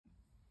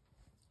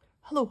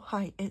Hello,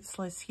 hi, it's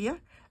Liz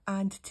here,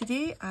 and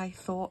today I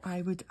thought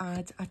I would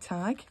add a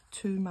tag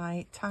to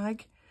my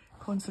tag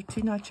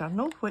Concertina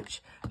journal,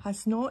 which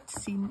has not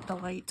seen the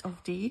light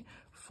of day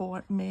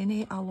for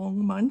many a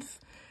long month,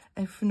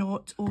 if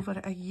not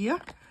over a year.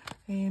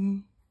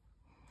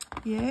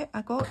 Yeah,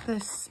 I got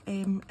this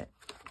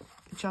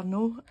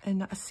journal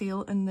in a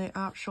sale in the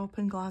art shop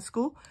in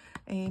Glasgow,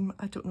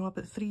 I don't know,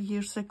 about 3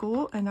 years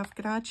ago, and I've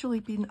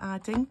gradually been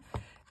adding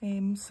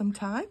some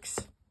tags.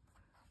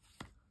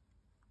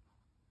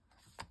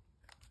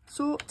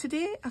 So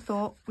today I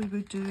thought we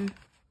would do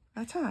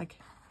a tag,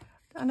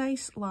 a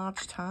nice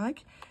large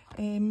tag.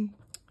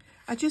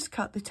 I just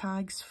cut the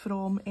tags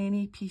from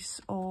any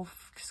piece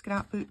of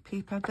scrapbook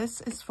paper.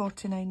 This is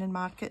 49 in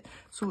market,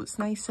 so it's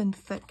nice and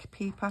thick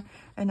paper,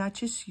 and I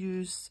just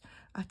used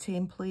a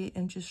template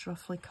and just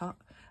roughly cut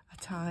a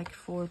tag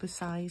for the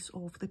size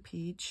of the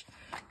page.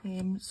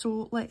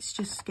 So let's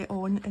just get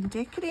on and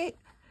decorate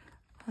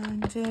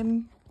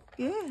and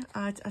yeah,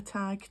 add a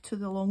tag to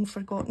the long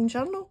forgotten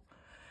journal.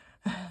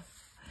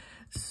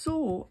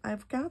 So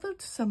I've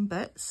gathered some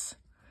bits,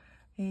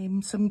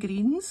 some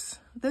greens.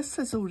 This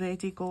has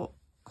already got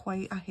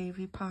quite a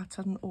heavy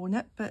pattern on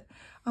it, but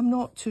I'm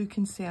not too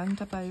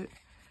concerned about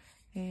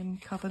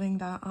covering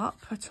that up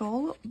at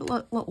all.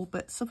 Little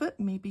bits of it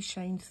maybe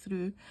shine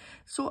through.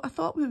 So I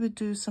thought we would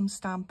do some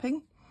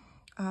stamping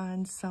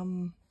and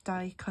some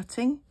die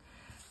cutting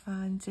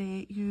and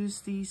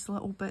use these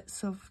little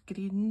bits of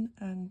green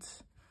and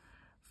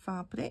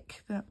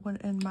fabric that were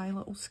in my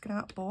little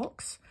scrap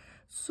box.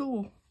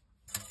 So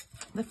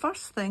the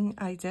first thing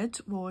I did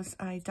was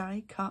I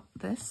die cut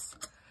this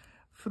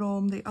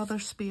from the other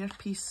spare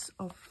piece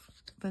of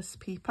this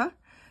paper.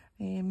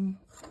 I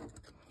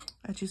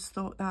just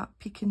thought that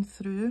peeking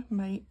through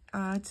might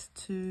add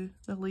to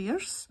the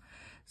layers.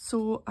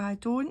 So I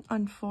don't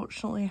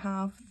unfortunately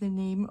have the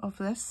name of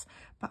this,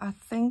 but I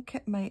think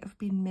it might have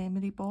been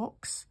Memory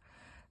Box.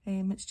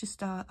 It's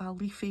just a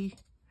leafy.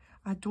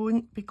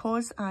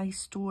 Because I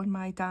store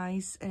my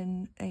dies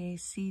in a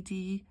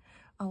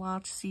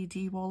large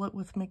CD wallet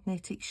with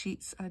magnetic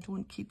sheets, I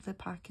don't keep the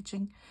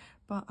packaging,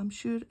 but I'm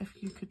sure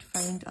if you could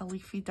find a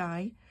leafy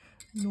die,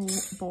 no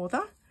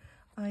bother.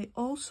 I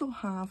also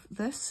have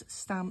this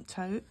stamped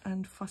out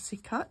and fussy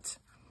cut.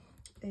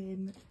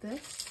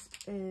 This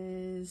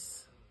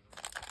is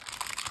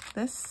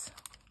this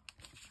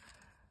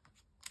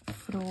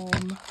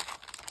from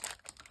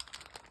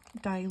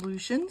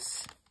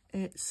Dylusions.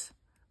 It's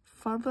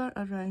Further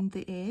Around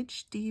the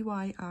Edge,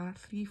 DYR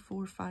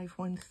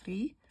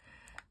 34513.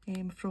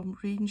 From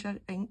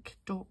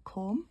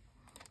rangerinc.com,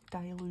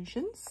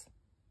 Dylusions.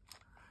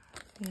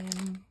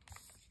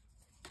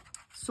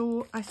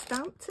 So I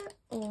stamped it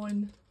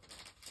on,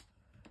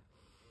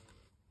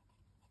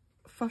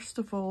 first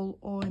of all,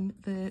 on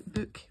the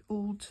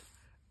old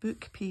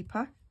book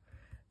paper.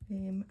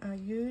 I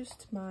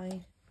used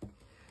my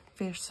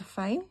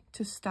VersaFine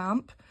to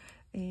stamp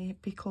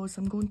because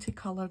I'm going to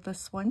colour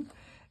this one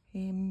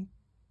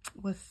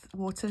with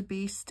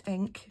water-based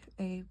ink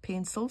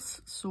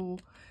pencils. So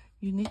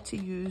you need to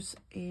use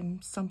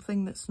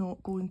something that's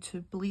not going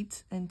to bleed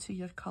into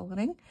your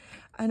colouring.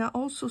 And I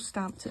also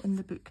stamped it in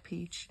the book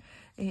page.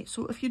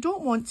 So if you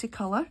don't want to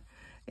colour,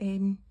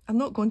 I'm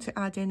not going to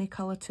add any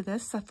colour to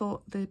this. I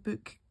thought the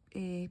book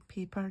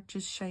paper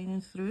just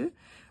shining through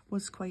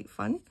was quite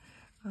fun.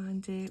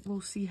 And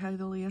we'll see how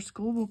the layers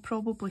go. We'll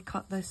probably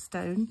cut this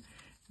down,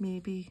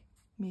 maybe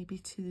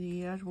to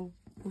there.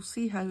 We'll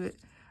see how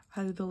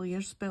the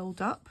layers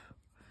build up.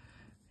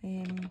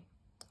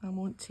 I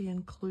want to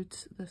include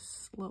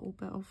this little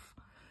bit of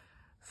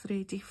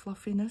thready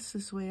fluffiness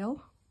as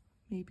well,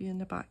 maybe in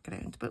the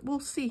background, but we'll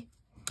see.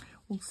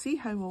 We'll see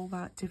how all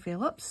that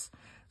develops.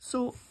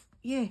 So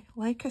yeah,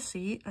 like I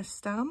say, I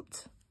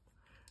stamped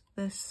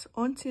this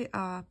onto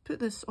put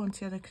this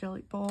onto an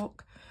acrylic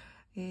block,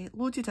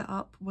 loaded it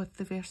up with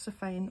the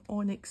VersaFine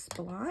Onyx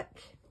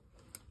Black,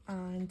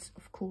 and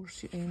of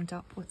course you end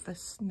up with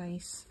this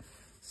nice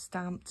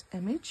stamped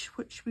image,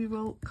 which we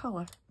will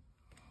colour.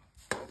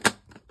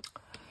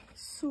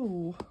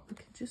 So we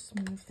can just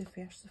move the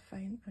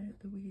VersaFine out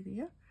the way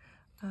there,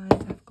 and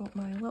I've got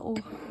my little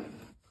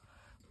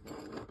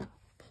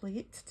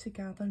plate to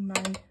gather a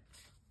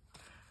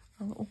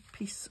little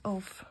piece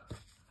of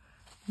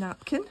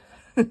napkin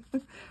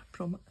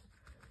from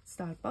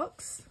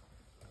Starbucks.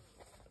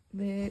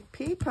 The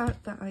paper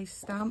that I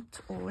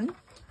stamped on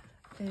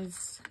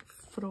is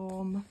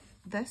from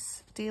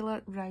this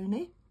Daler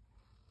Rowney.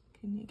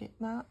 Can you get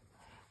that?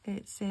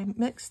 It's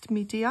mixed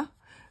media,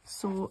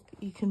 so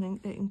it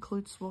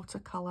includes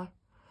watercolour.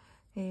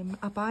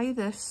 I buy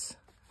this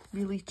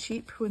really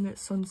cheap when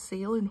it's on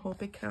sale in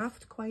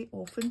Hobbycraft. Quite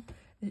often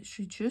it's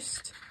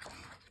reduced,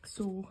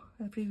 so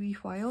every wee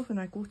while when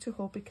I go to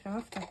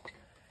Hobbycraft I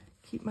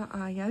keep my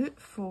eye out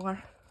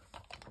for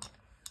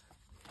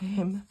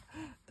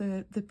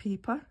the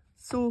paper.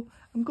 So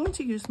I'm going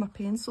to use my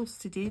pencils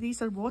today.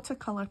 These are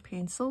watercolour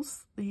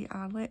pencils. They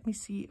are, let me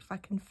see if I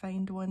can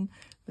find one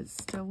that's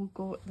still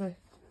got the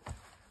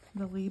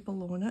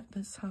label on it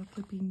that's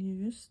hardly been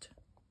used.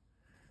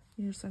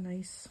 Here's a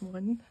nice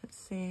one. It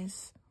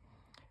says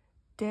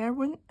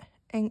Derwent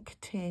Ink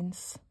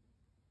Tens.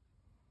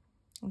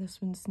 This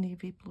one's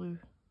navy blue.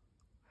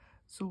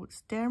 So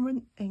it's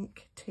Derwent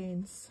Ink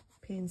Tens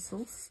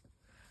pencils.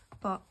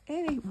 But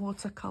any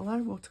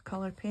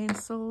watercolour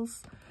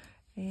pencils,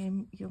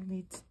 you'll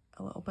need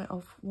a little bit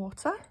of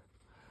water.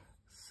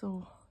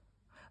 So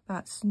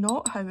that's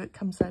not how it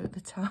comes out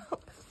the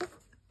tap.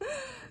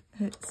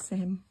 It's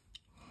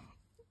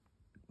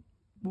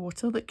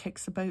water that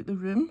kicks about the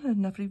room,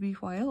 and every wee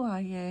while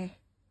I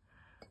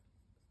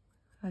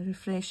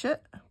refresh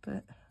it,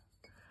 but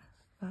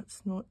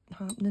that's not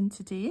happening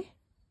today.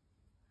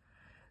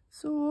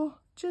 So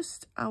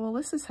just, well,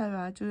 this is how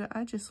I do it.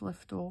 I just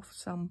lift off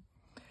some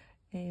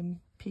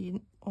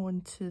paint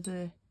onto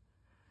the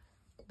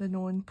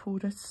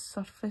non-porous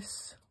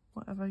surface,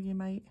 whatever you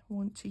might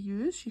want to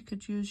use. You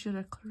could use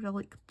your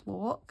acrylic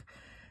block,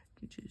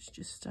 you could use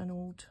just an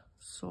old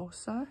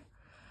saucer,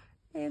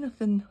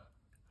 anything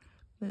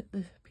that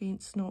the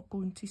paint's not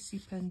going to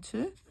seep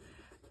into.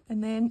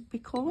 And then,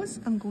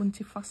 because I'm going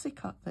to fussy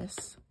cut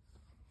this,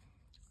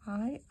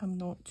 I am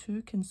not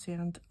too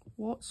concerned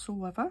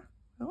whatsoever,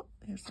 oh,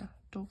 there's a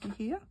doggy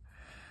here,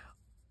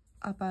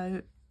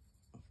 about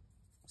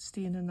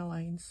staining the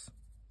lines.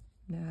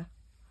 Nah,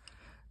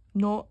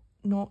 not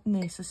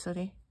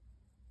necessary,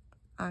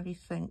 I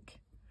think,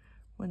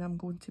 when I'm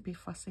going to be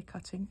fussy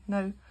cutting.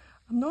 Now,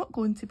 I'm not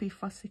going to be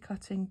fussy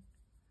cutting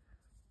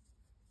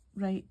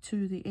right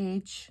to the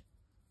edge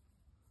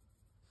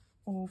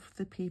of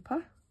the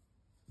paper.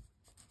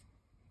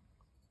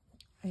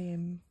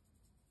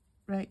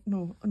 Right,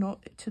 no,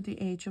 not to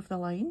the edge of the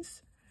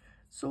lines.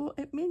 So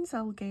it means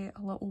I'll get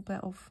a little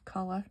bit of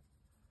colour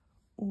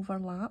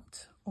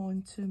overlapped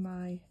onto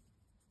my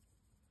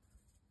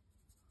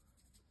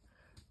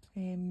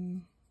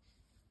you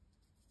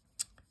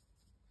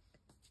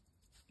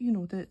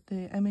know, the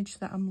image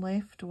that I'm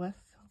left with.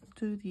 I'll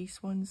do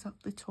these ones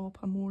up the top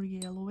a more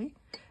yellowy,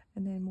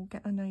 and then we'll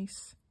get a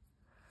nice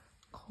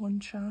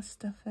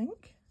contrast, I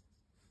think.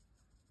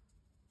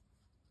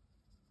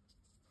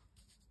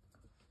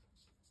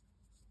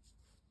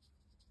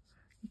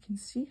 You can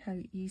see how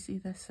easy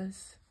this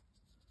is.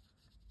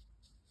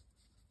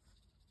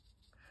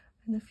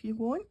 And if you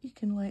want, you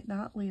can let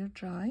that layer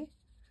dry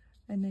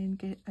and then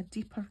get a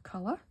deeper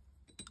colour.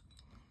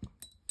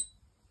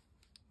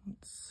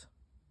 It's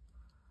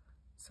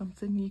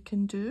something you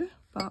can do,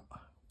 but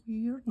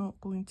we're not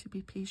going to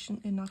be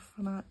patient enough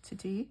for that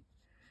today.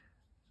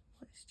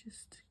 Let's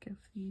just give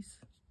these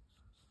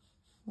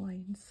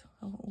lines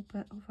a little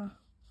bit of a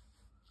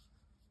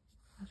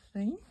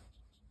thing.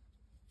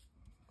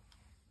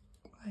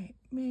 Right,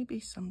 maybe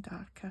some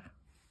darker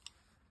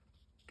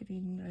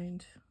green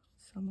around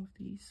some of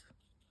these.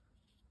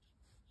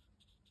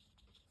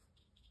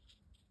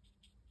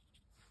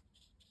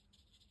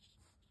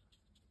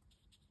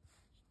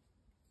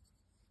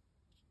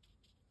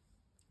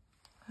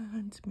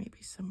 And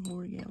maybe some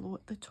more yellow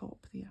at the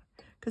top there,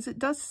 because it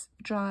does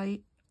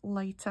dry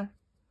lighter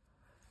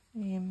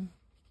than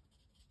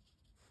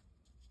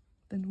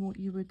what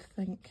you would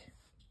think.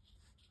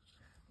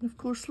 And of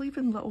course,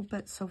 leaving little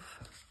bits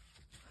of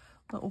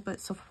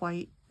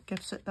white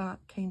gives it that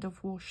kind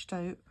of washed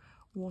out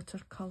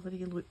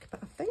watercolory look.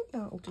 But I think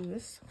that'll do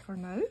us for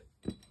now.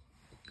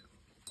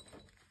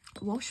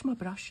 Wash my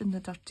brush in the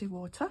dirty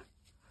water.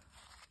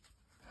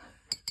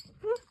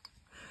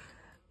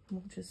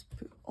 We'll just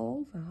put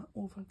all that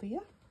over there.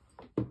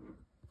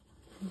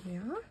 There we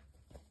are.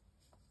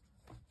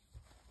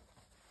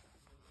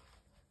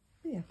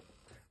 There.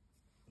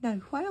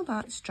 Now, while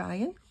that's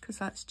drying, because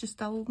that's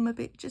just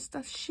maybe just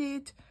a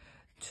shade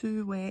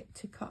too wet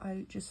to cut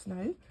out just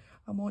now,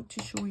 I want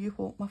to show you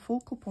what my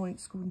focal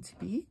point's going to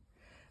be.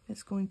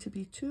 It's going to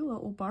be two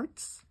little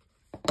birds.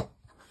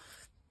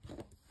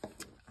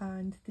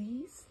 And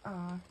these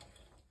are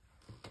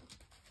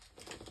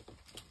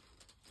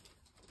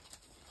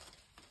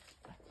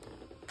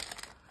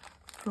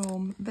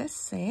from this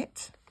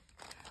set,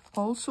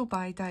 also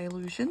by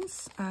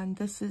Dylusions, and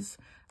this is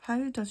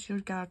How Does Your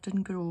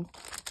Garden Grow?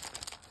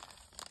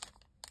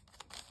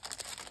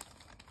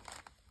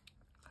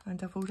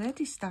 And I've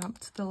already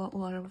stamped the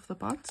littler of the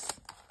birds,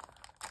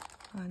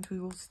 and we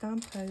will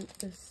stamp out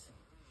this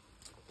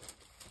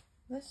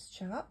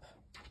chap.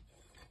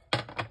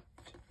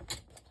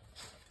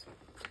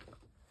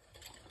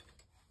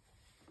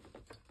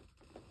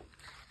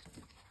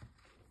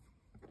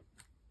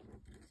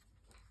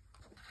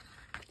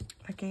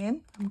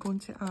 Again, I'm going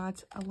to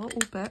add a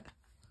little bit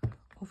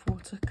of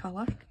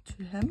watercolour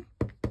to him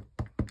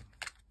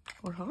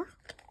or her.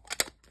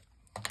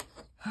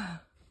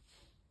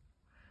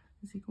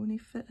 Is he going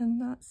to fit in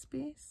that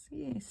space?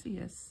 Yes, he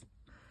is.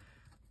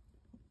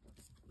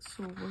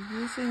 So we're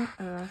using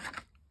our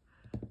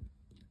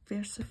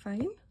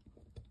VersaFine.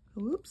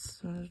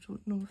 Oops, I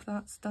don't know if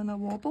that's done a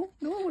wobble.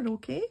 No, we're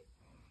okay.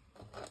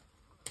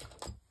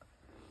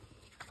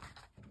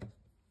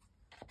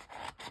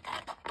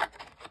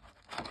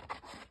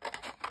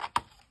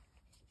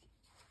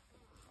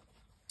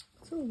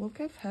 So we'll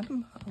give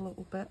him a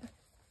little bit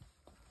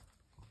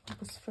I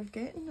was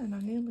forgetting and I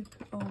nearly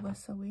put all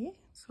this away.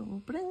 So we'll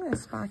bring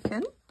this back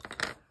in.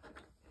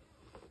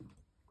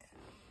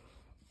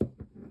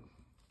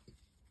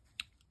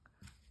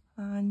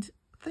 And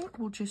I think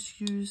we'll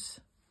just use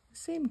the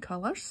same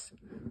colours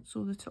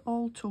so that it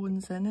all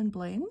tones in and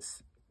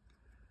blends.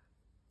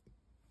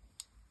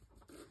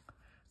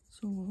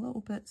 So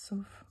little bits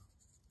of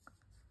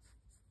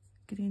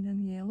green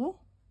and yellow.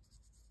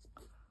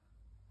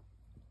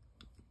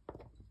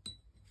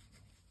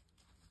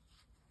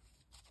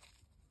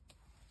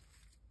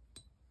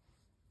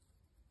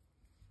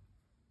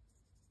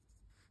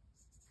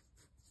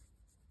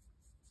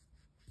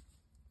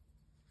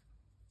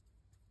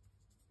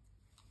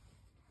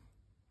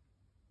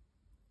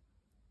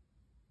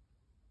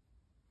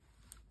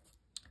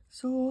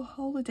 So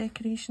all the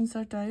decorations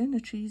are down, the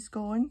tree's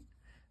gone,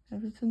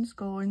 everything's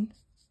gone.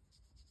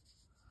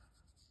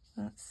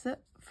 That's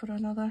it for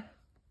another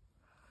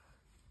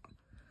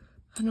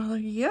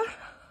year.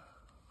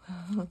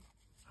 I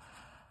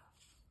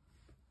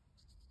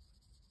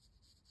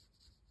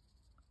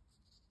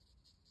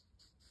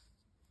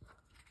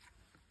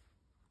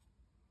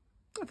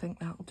think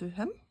that'll do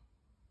him.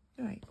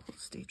 Right, what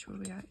stage were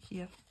we at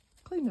here?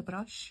 Clean the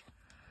brush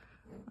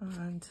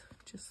and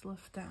just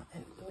lift that out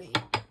of the way.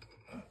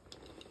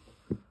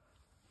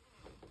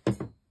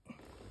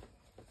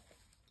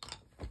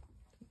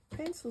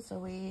 Pencils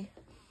away,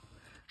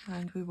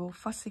 and we will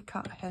fussy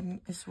cut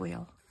him as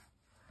well.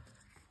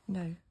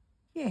 Now,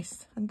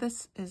 yes, and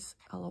this is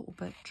a little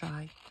bit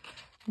dry.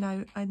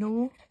 Now, I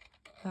know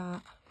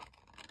that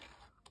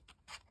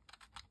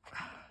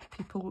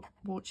people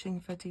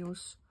watching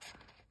videos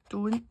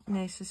don't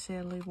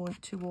necessarily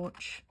want to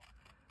watch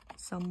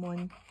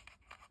someone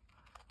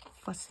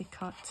fussy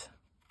cut.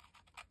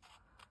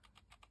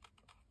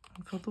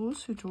 And for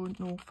those who don't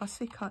know,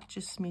 fussy cut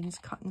just means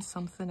cutting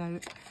something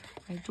out.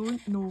 I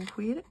don't know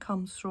where it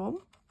comes from.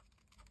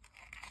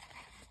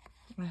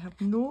 I have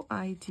no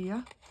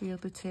idea where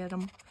the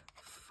term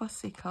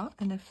fussy cut,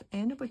 and if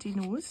anybody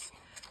knows,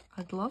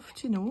 I'd love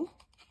to know.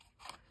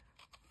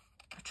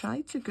 I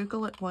tried to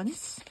Google it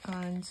once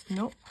and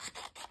nope,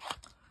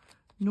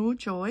 no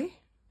joy,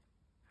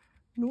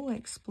 no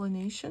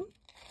explanation.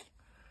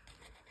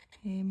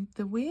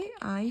 The way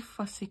I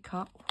fussy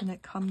cut when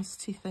it comes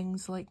to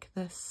things like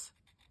this,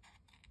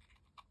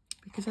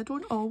 because I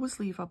don't always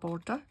leave a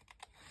border.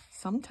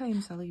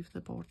 Sometimes I leave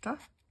the border,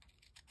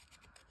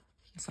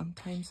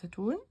 sometimes I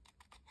don't.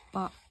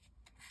 But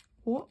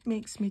what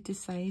makes me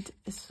decide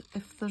is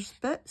if there's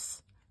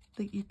bits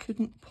that you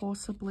couldn't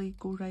possibly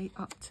go right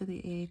up to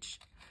the edge,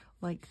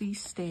 like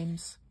these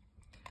stems.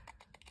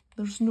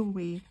 There's no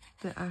way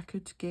that I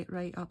could get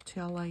right up to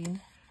a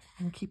line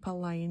and keep a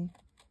line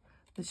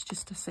that's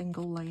just a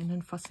single line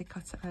and fussy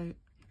cut it out.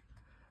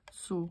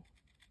 So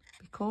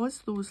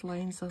because those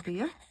lines are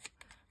there,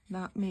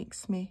 that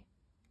makes me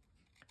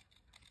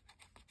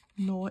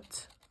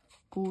not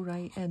go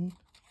right in.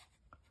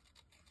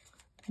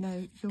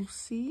 Now you'll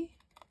see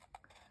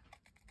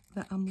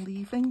that I'm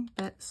leaving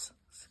bits,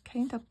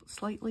 kind of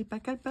slightly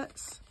bigger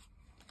bits.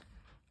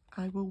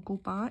 I will go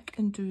back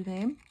and do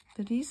them.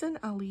 The reason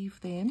I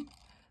leave them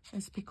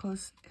is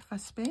because if I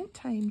spent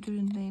time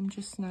doing them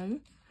just now,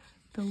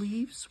 the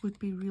leaves would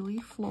be really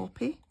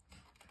floppy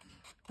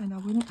and I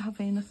wouldn't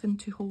have anything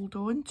to hold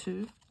on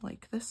to,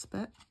 like this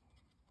bit,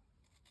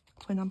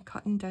 when I'm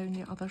cutting down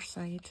the other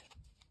side.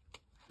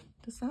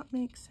 Does that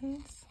make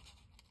sense?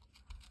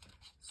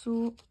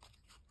 So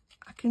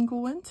I can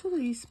go into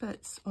these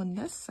bits on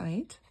this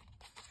side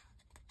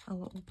a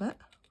little bit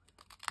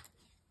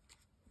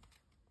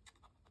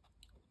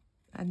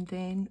and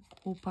then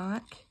go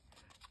back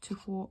to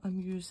what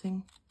I'm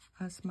using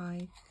as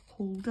my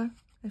holder,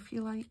 if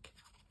you like.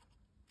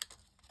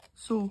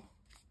 So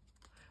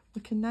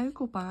we can now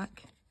go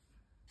back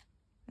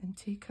and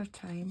take our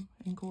time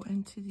and go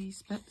into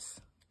these bits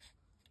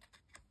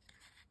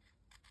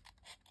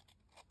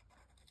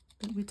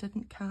that we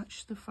didn't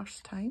catch the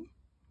first time.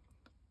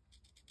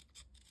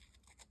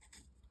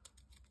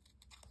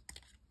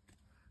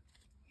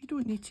 You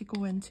don't need to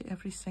go into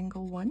every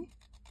single one.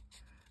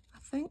 I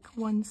think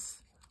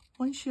once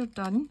you're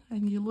done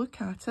and you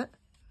look at it,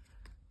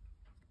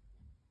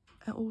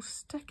 it'll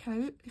stick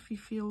out if you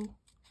feel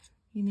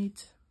you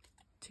need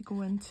to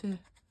go into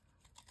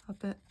a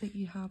bit that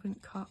you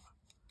haven't cut.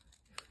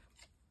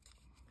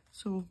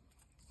 So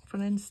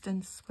for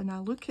instance, when I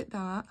look at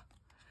that,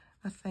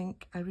 I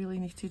think I really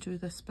need to do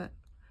this bit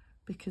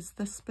because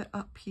this bit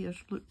up here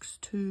looks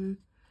too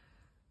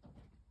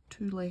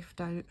left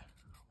out,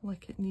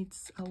 like it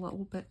needs a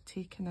little bit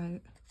taken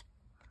out.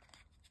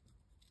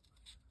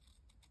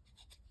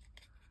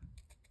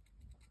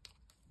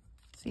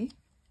 See?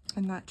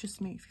 And that just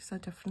makes a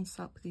difference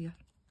up there.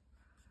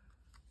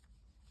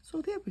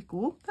 So there we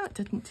go, that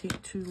didn't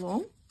take too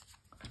long.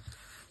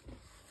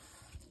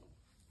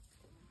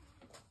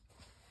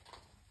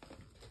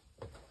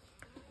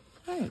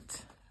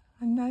 Right,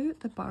 and now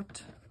the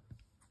bird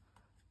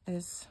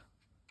is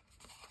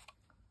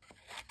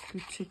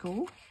good to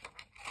go.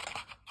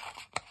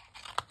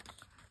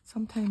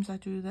 Sometimes I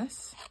do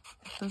this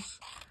if there's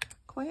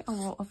quite quite a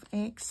lot of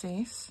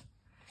excess.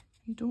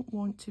 You don't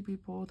want to be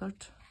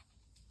bothered.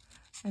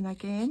 And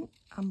again,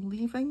 I'm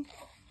leaving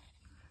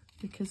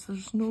because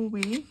there's no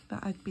way that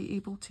I'd be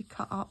able to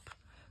cut up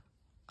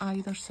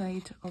either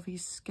side of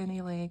his skinny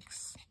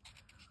legs.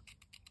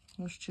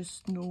 There's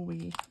just no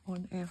way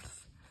on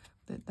earth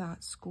that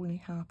that's going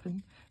to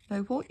happen.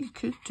 Now what you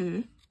could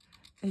do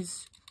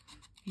is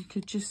you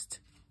could just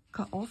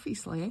cut off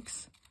his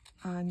legs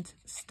and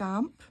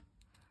stamp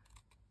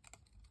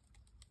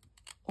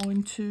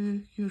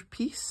onto your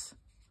piece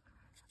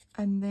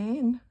and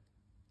then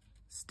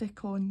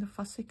stick on the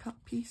fussy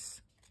cut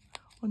piece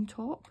on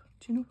top.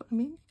 Do you know what I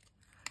mean?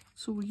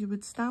 So you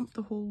would stamp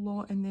the whole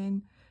lot and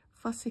then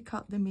fussy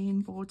cut the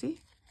main body,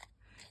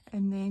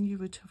 and then you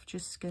would have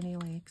just skinny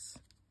legs.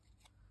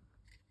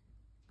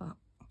 But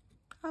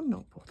I'm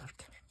not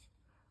bothered.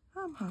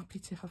 I'm happy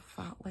to have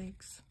fat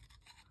legs.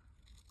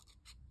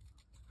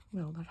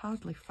 Well, they're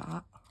hardly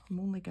fat. I'm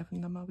only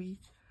giving them a wee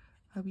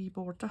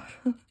border.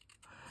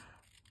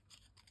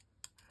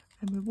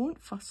 And we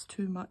won't fuss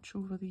too much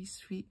over these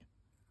feet.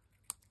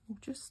 We'll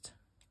just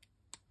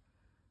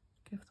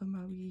give them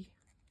a wee...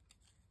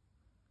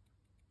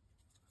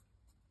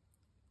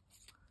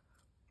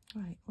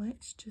 Right,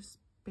 let's just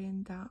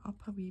bend that up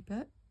a wee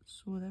bit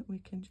so that we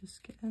can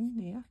just get in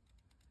there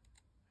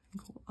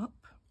and go up.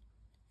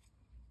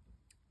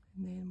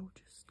 And then we'll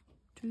just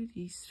do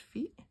these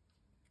feet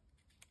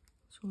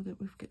so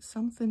that we've got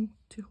something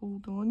to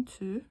hold on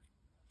to.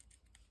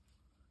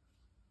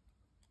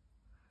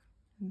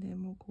 And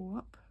then we'll go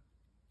up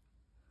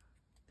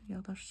the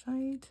other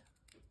side,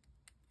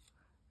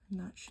 and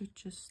that should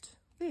just,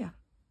 there.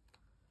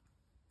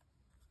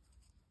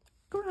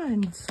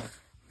 Grand.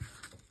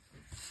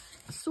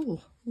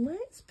 So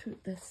let's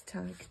put this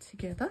tag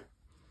together.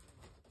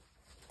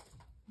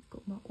 I've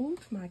got my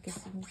old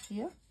magazines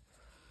here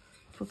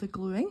for the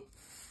gluing.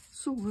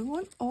 So we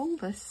want all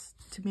this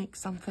to make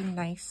something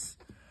nice.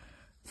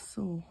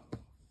 So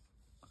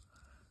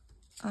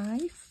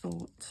I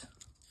thought,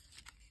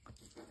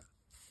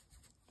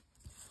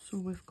 so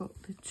we've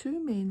got the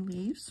two main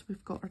leaves,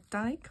 we've got our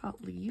die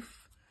cut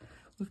leaf,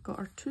 we've got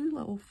our two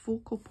little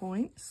focal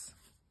points,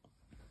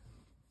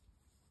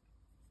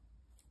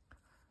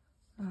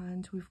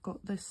 and we've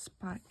got this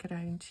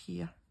background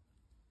here.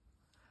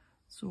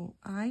 So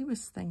I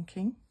was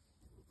thinking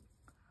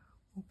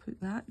we'll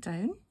put that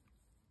down,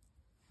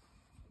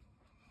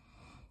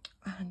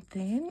 and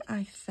then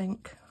I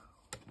think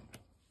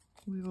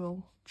we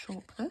will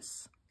chop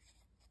this.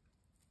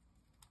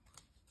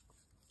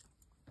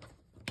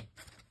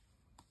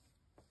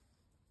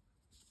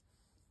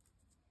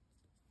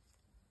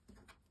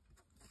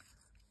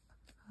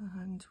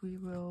 And we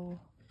will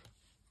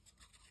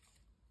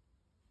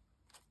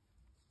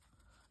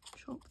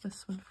chop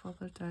this one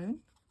further down.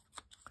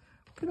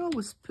 We can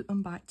always put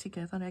them back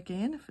together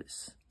again if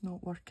it's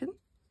not working.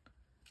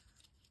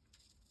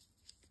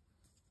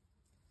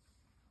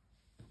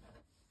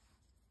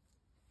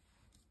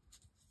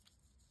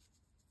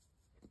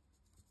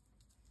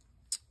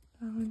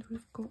 And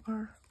we've got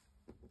our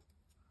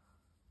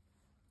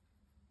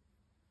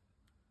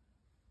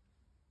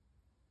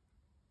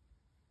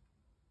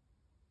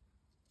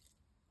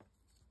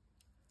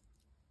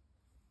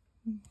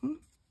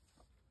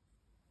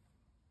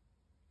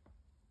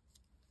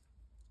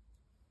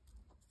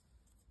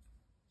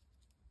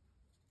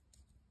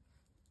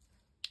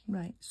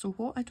Right, so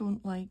what I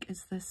don't like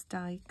is this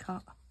die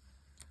cut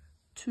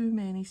too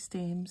many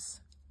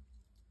stems.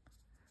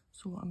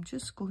 So I'm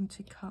just going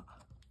to cut,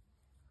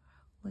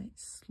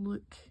 let's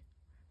look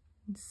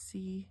and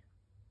see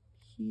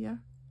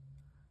here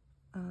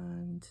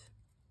and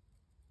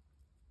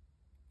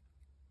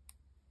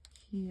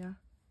here and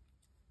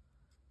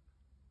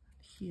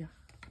here.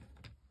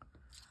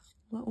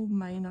 Little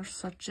minor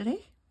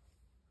surgery.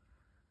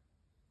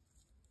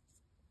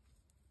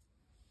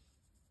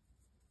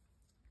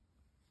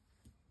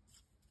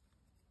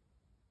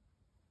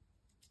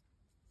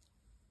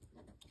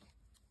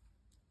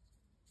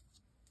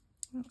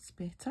 That's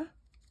better.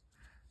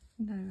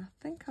 Now I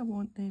think I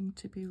want them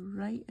to be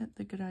right at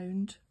the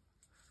ground.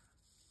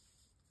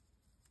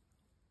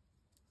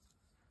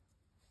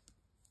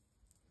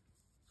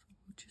 So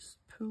we'll just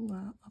pull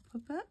that up a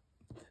bit,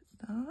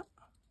 put that.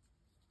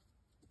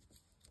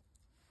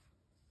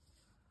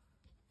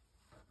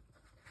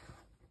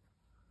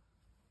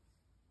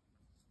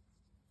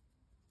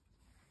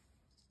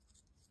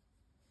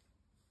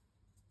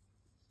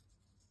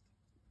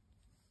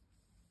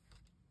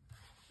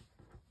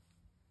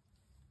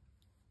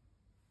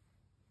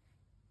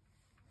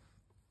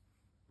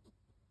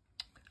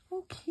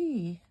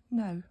 Okay,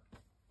 now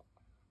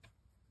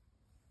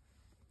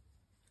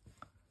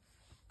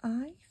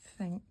I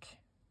think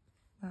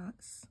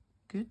that's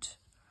good,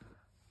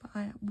 but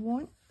I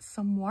want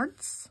some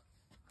words,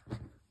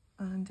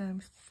 and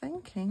I'm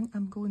thinking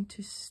I'm going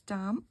to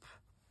stamp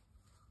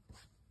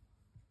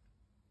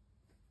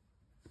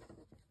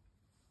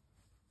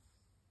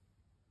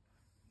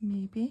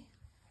maybe,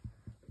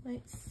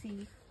 let's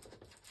see.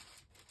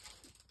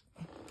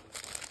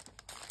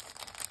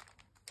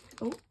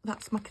 Oh,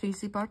 that's my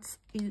crazy birds.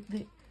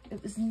 It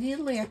was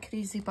nearly a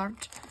crazy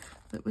bird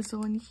that was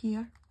on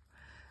here.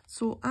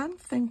 So I'm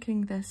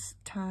thinking this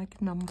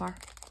tag number.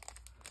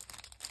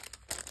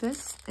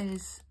 This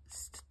is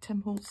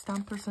Tim Holtz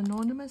Stampers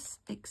Anonymous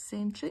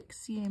Eccentric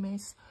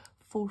CMS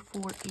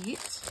 448.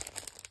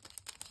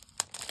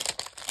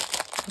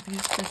 I've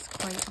used this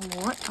quite a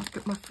lot. I've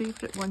got my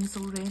favourite ones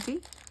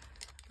already.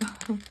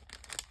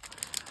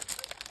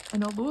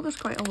 And although there's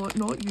quite a lot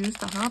not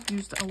used, I have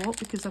used it a lot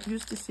because I've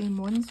used the same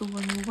ones over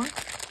and over.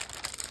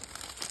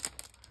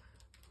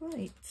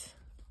 Right,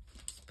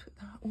 just put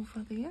that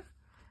over there.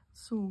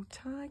 So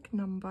tag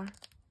number,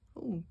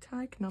 oh,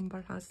 tag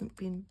number hasn't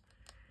been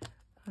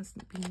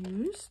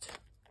used.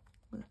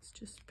 Let's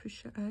just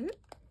push it out.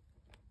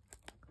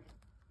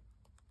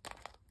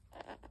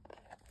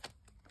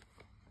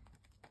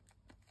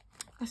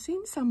 I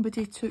seen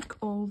somebody took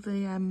all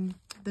the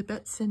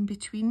bits in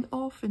between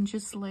off and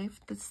just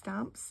left the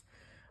stamps.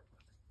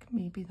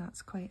 Maybe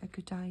that's quite a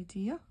good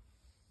idea.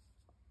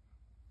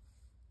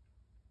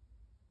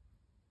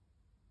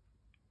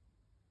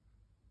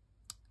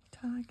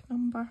 Tag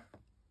number.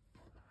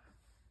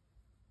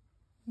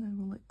 Now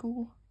will it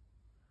go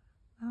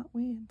that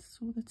way and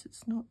so that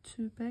it's not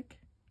too big?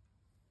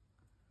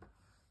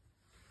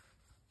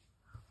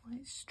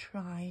 Let's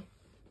try.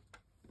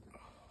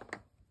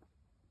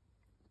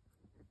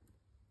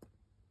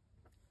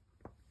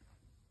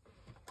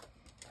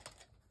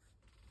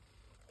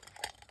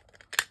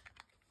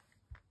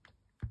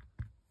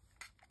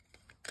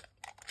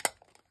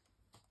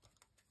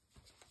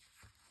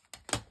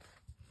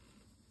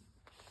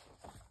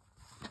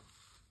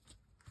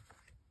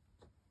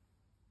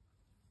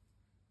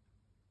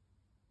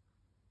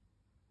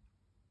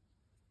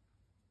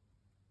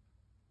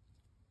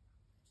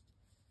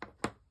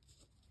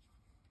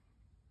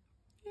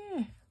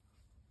 Yeah,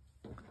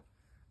 I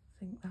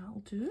think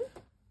that'll do.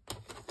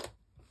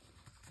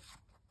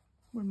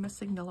 We're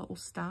missing the little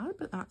star,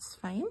 but that's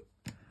fine.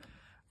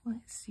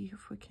 Let's see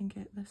if we can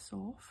get this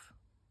off.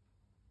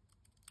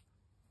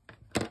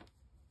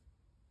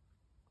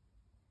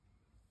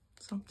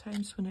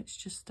 Sometimes when it's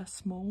just a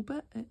small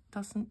bit, it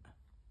doesn't.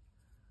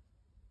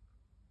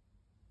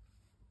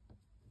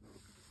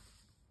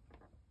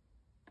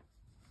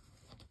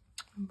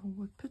 And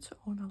we'll put it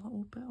on a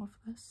little bit of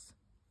this.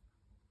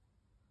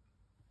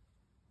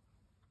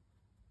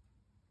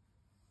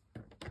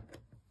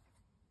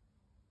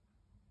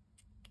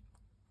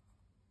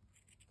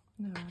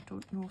 Now I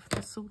don't know if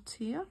this will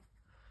tear.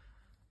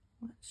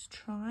 Let's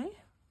try.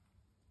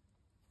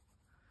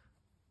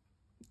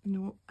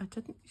 No, I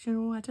didn't, you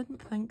know, I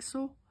didn't think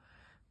so,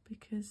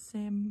 because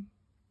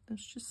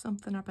there's just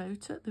something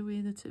about it, the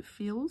way that it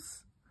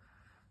feels.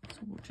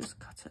 So we'll just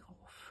cut it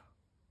off.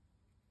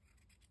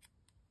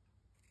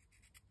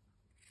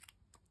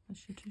 I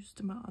should use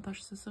my other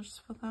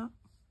scissors for that.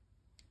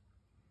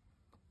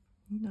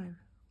 Now,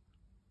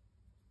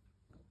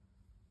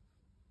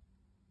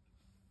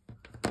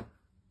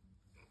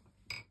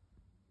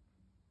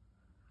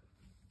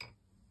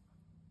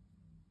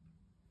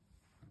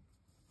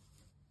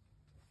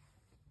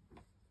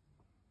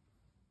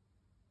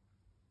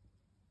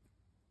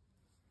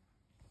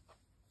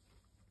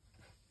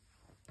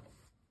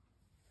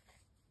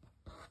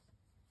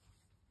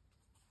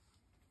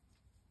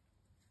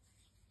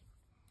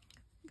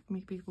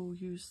 maybe we'll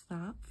use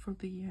that for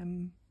the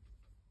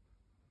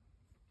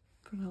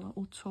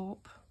little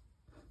top.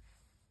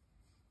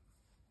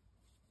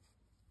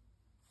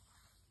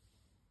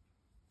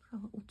 For a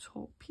little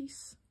top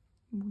piece.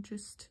 And we'll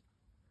just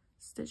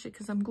stitch it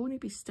because I'm going to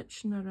be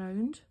stitching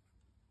around.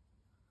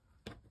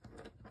 So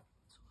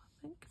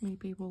I think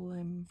maybe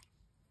we'll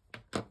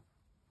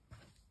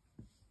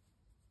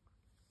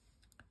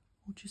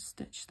just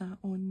stitch that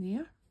on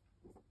there.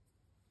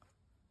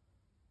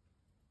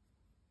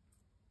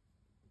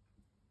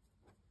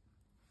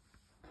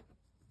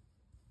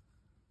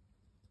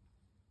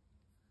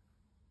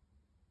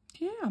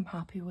 Yeah, I'm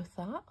happy with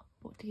that.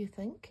 What do you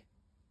think?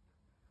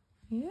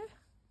 Yeah?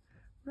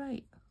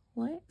 Right,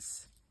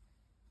 let's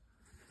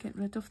get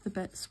rid of the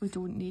bits we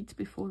don't need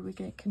before we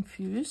get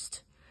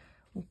confused.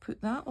 We'll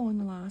put that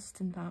on last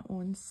and that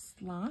on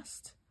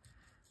last.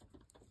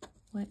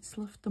 Let's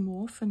lift them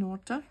off in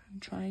order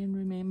and try and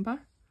remember.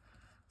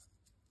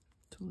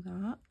 So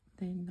that,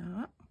 then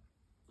that,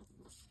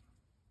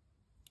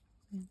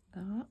 then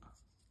that,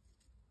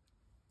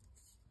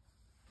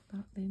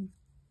 that, then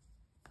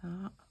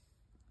that.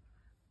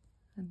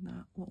 And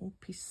that little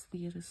piece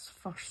there is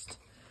first.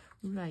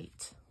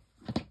 Right.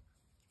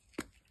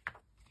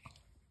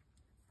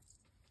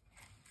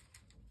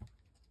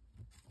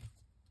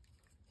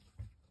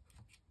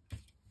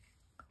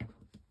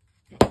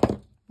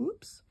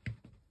 Oops.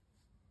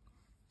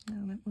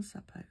 Now it was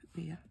about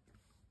there.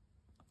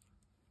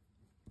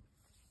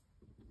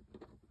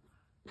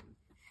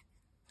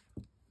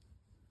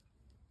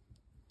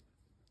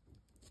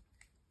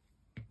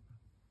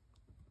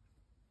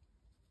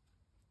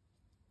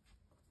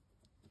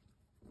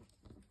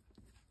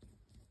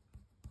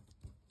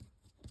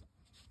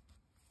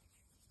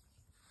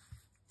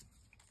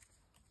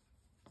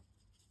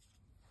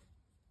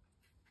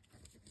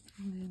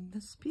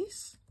 this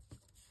piece.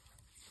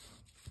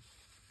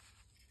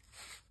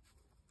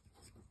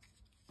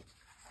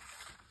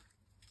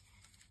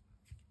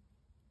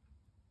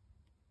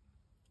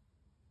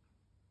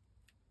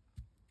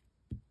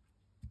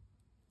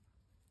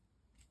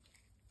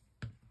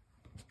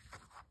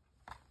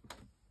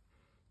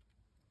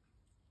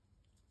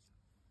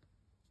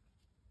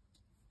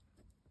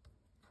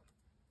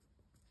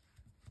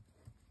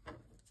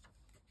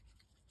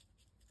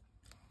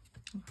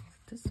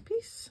 This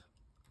piece.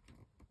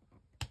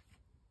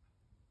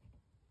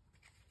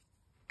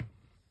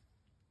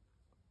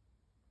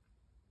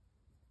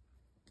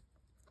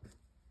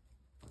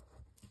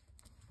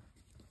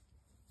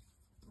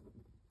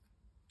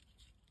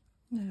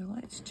 Now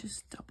let's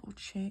just double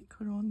check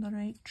we're on the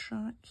right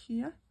track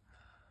here.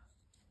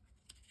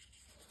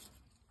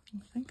 I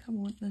think I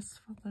want this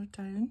further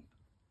down.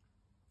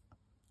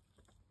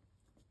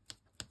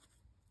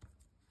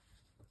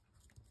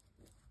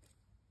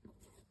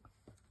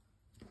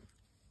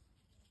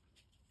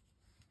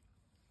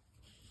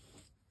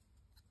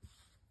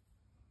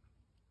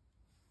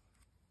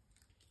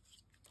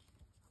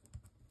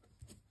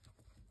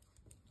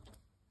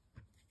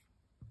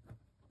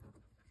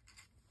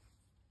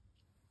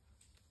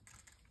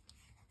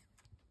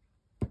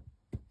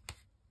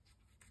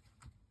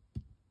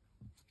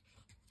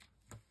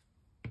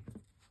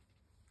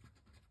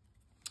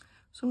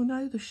 So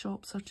now the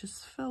shops are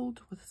just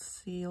filled with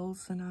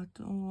sales, and I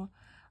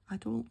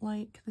don't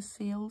like the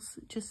sales.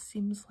 It just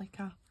seems like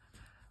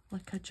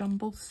a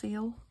jumble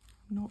sale.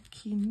 I'm not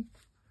keen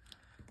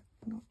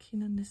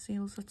on the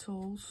sales at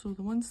all. So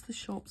once the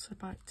shops are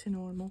back to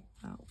normal,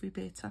 that'll be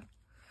better.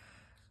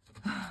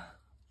 I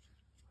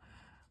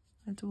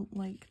don't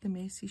like the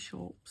messy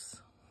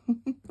shops.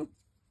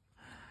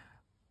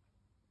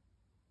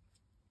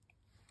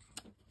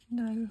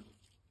 Now,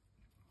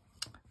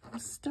 I'm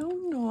still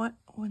not,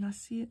 when I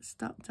see it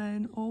stuck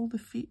down, all the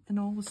feet and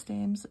all the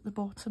stems at the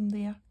bottom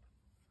there.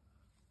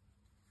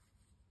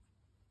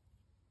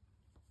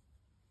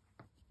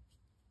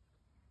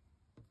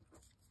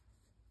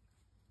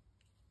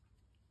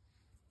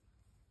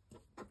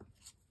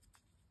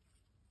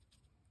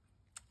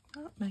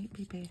 That might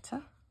be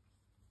better.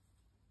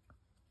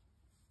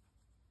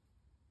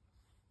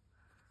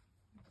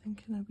 I'm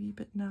thinking a wee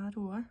bit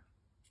narrower.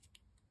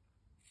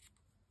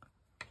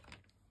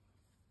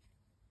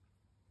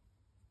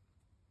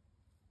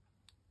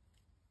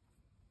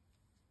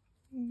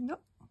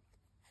 Nope.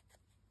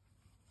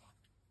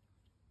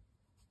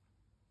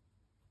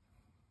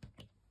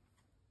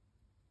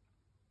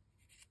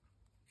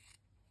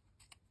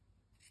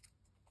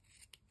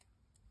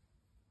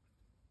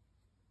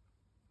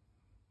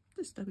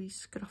 Just a wee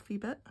scruffy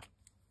bit.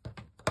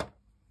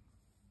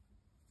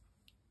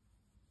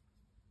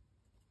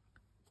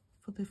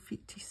 For the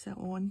feet to sit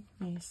on.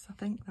 Yes, I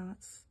think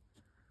that's...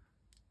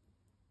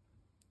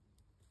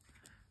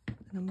 And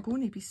I'm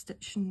going to be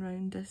stitching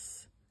round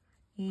this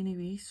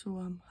anyway, so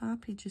I'm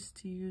happy just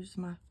to use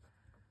my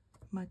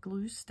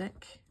glue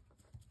stick.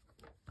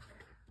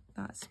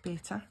 That's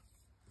better.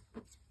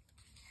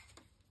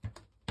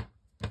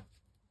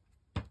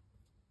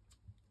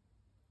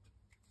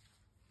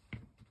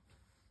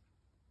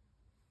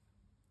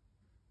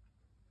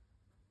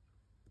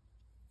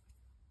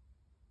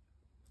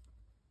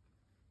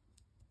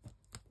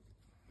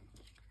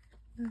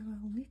 Now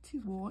I'll need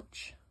to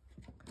watch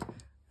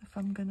if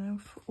I'm going to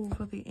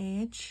over the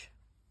edge.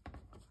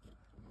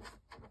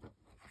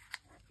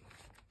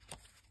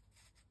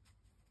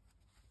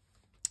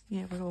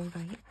 Yeah, we're all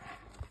right.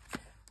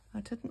 I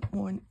didn't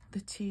want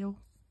the tail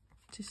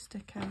to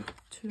stick out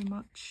too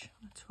much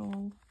at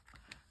all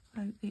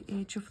out the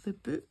edge of the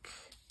book,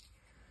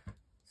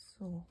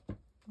 so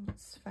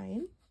that's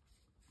fine.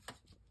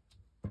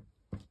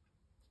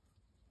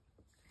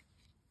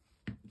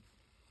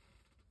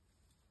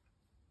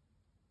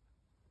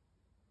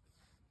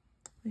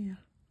 There.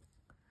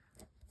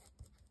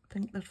 I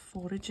think they're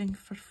foraging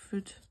for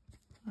food,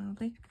 are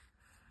they?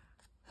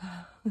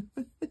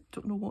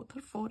 Don't know what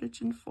they're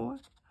foraging for.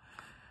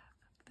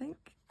 I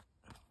think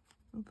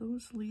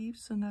those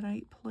leaves in the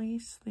right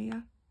place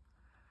there.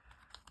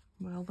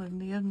 Well, they're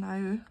there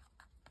now.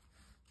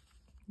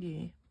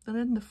 Yeah, they're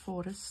in the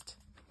forest.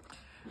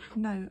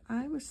 Now,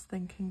 I was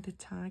thinking the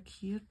tag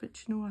here,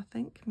 but you know, I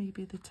think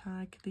maybe the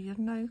tag there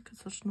now, because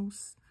there's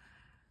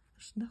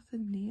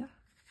nothing there.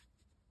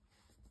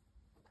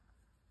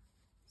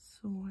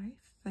 So I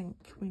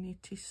think we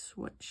need to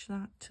switch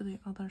that to the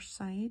other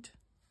side.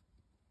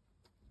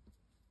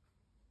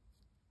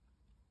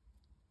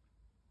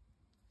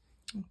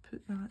 And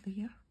put that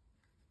there.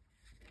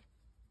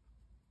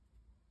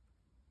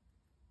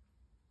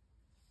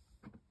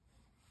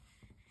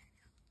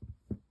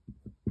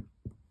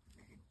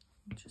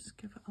 And just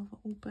give it a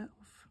little bit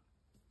of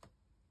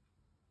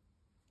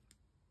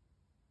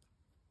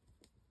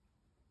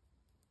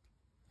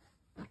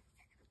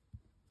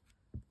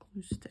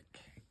glue stick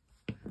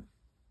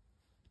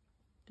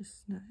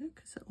just now,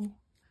 because it'll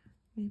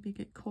maybe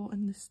get caught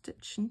in the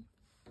stitching.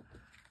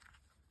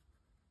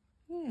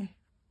 Yeah.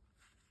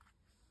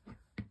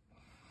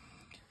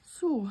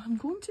 So I'm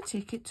going to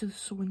take it to the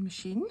sewing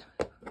machine.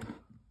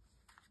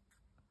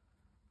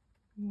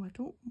 Oh,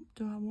 do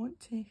I want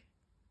to?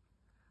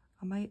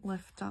 I might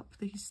lift up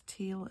his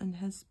tail and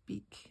his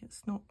beak.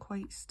 It's not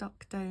quite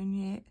stuck down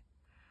yet.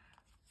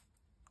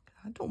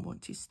 I don't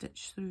want to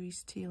stitch through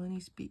his tail and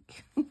his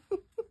beak.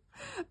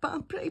 But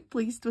I'm pretty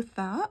pleased with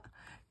that.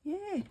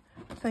 Yeah,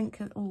 I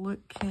think it'll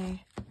look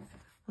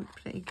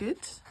pretty good.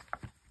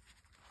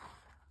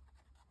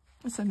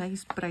 It's a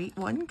nice bright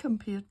one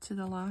compared to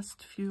the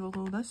last few,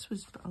 although this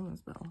was, well,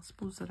 I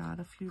suppose there are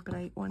a few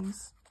bright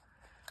ones.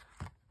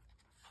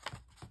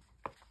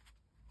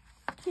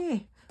 Yeah,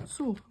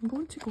 so I'm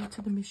going to go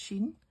to the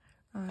machine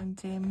and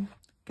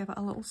give it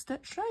a little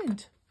stitch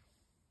round.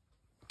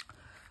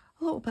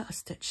 A little bit of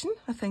stitching,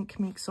 I think,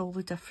 makes all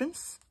the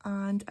difference,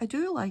 and I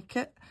do like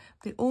it.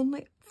 The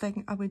only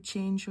thing I would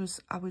change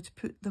was I would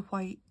put the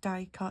white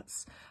die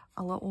cuts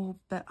a little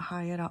bit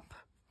higher up.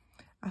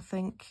 I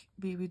think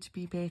they would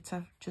be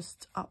better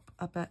just up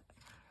a bit,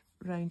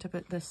 round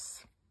about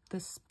this,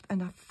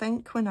 and I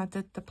think when I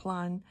did the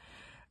plan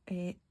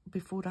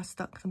before I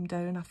stuck them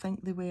down, I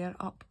think they were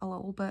up a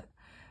little bit,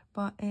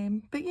 but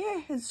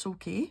yeah, it's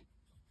okay.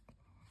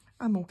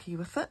 I'm okay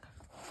with it.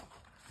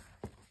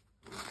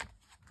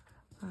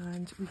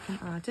 And we can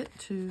add it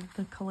to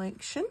the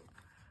collection.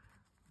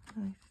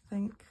 I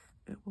think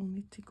it will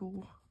need to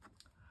go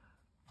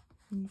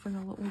over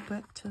a little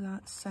bit to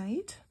that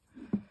side.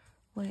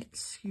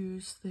 Let's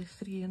use the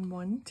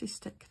 3-in-1 to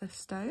stick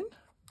this down.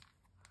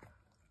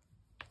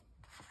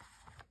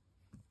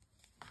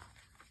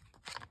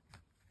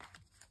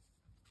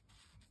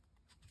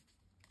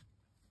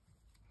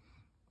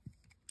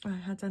 I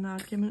had an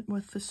argument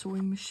with the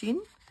sewing machine.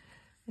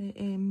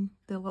 The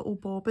little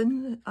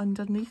bobbin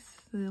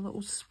underneath, the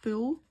little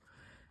spool,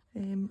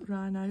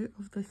 ran out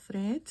of the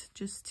thread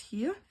just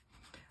here,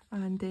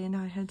 and then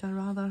I had a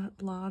rather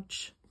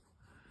large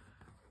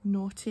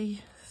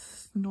knotty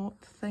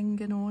knot thing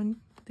going on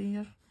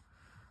there.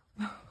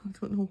 I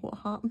don't know what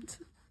happened.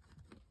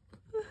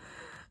 I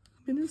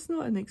mean, it's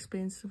not an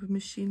expensive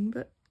machine,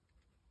 but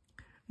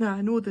now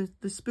I know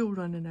the spool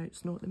running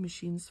out's not the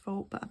machine's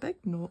fault, but a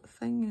big knot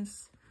thing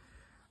is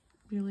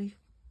really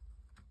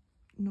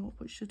not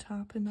what should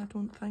happen, I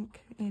don't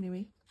think.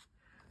 Anyway,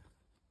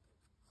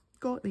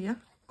 got there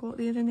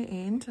in the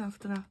end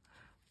after a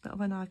bit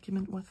of an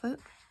argument with it.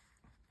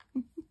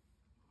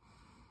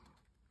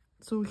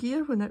 So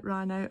here, when it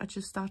ran out, I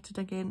just started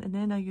again, and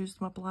then I used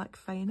my black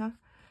fine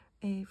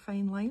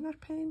liner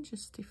pen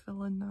just to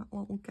fill in that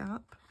little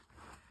gap.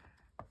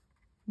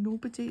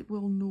 Nobody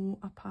will know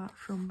apart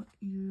from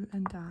you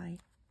and I,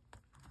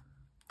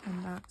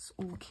 and that's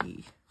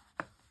okay.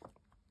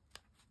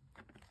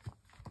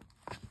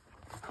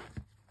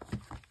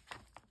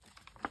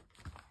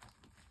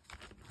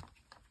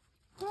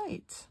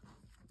 Right,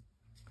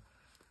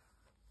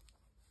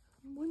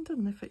 I'm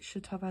wondering if it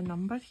should have a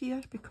number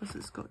here because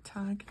it's got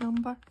tag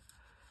number.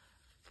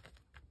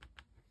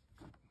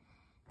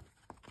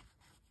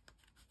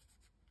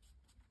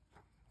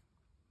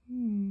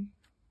 And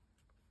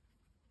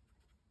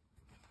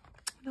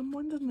I'm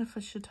wondering if I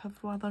should have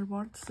other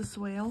words as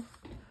well.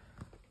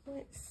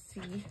 Let's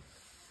see.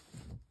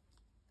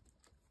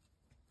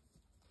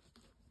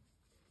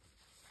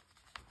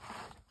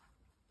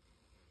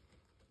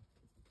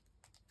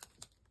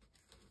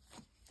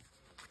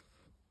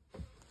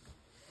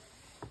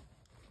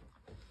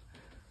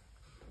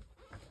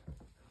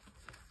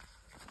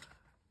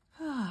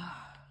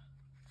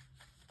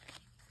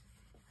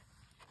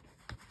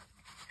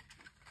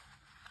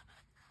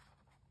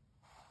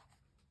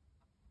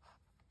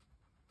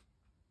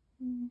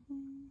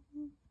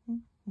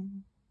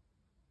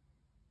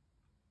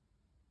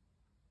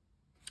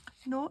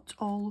 Not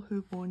all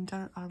who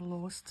wander are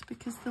lost,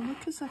 because they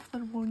look as if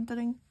they're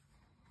wandering.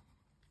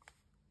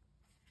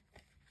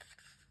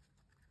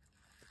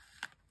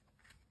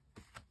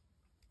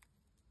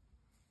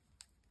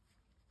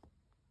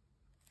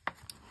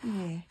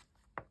 Yeah.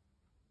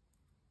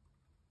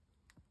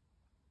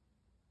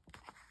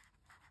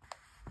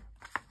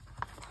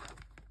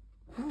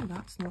 Oh,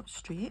 that's not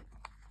straight.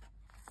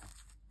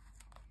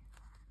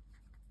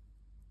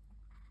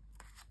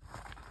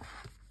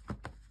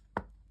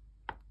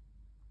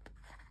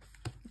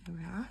 There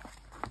we are.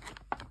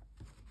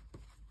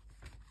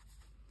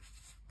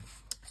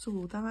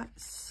 So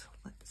that's,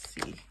 let's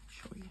see,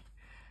 show you.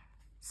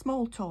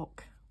 Small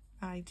talk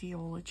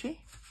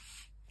ideology.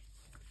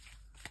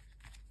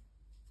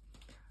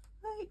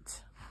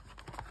 Right.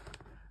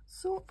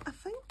 So I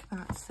think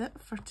that's it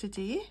for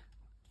today.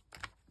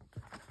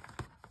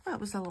 That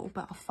was a little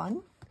bit of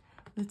fun.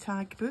 The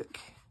tag book,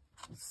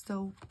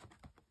 still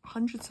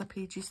hundreds of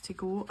pages to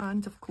go,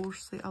 and of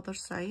course the other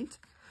side.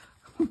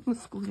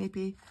 It's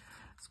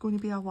going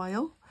to be a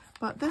while,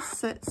 but this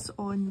sits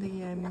on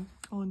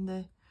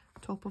the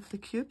top of the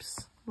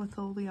cubes with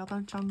all the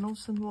other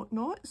journals and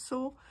whatnot,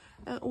 so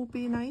it'll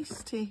be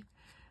nice to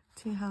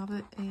have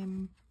it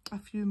a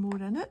few more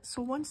in it.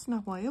 So once in a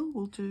while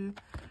we'll do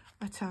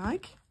a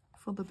tag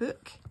for the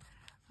book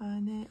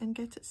and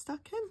get it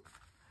stuck in.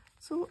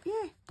 So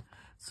yeah,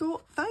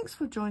 So thanks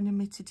for joining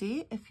me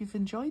today. If you've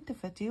enjoyed the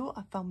video,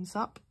 a thumbs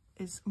up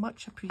is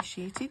much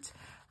appreciated,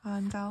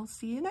 and I'll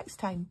see you next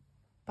time.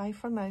 Bye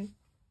for now.